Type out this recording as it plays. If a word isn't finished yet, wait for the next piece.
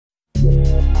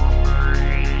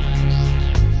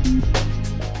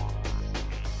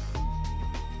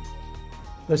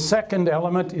The second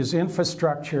element is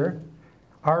infrastructure.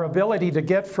 Our ability to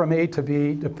get from A to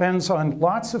B depends on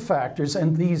lots of factors,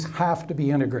 and these have to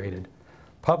be integrated.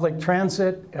 Public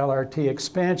transit, LRT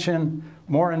expansion,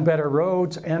 more and better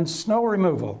roads, and snow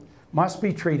removal must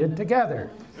be treated together.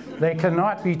 They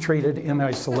cannot be treated in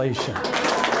isolation.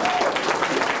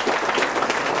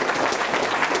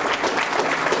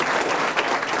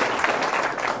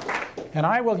 And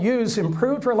I will use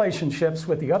improved relationships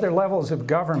with the other levels of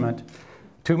government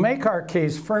to make our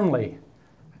case firmly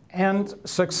and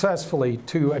successfully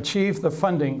to achieve the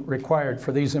funding required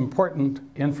for these important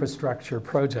infrastructure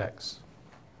projects.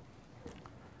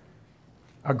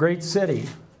 A great city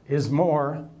is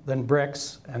more than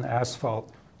bricks and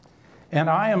asphalt. And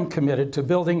I am committed to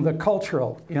building the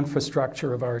cultural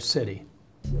infrastructure of our city.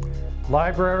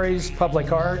 Libraries,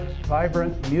 public art,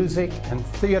 vibrant music, and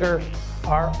theater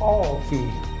are all key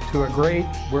to a great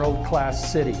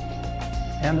world-class city.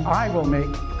 And I will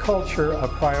make culture a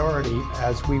priority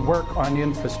as we work on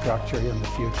infrastructure in the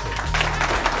future.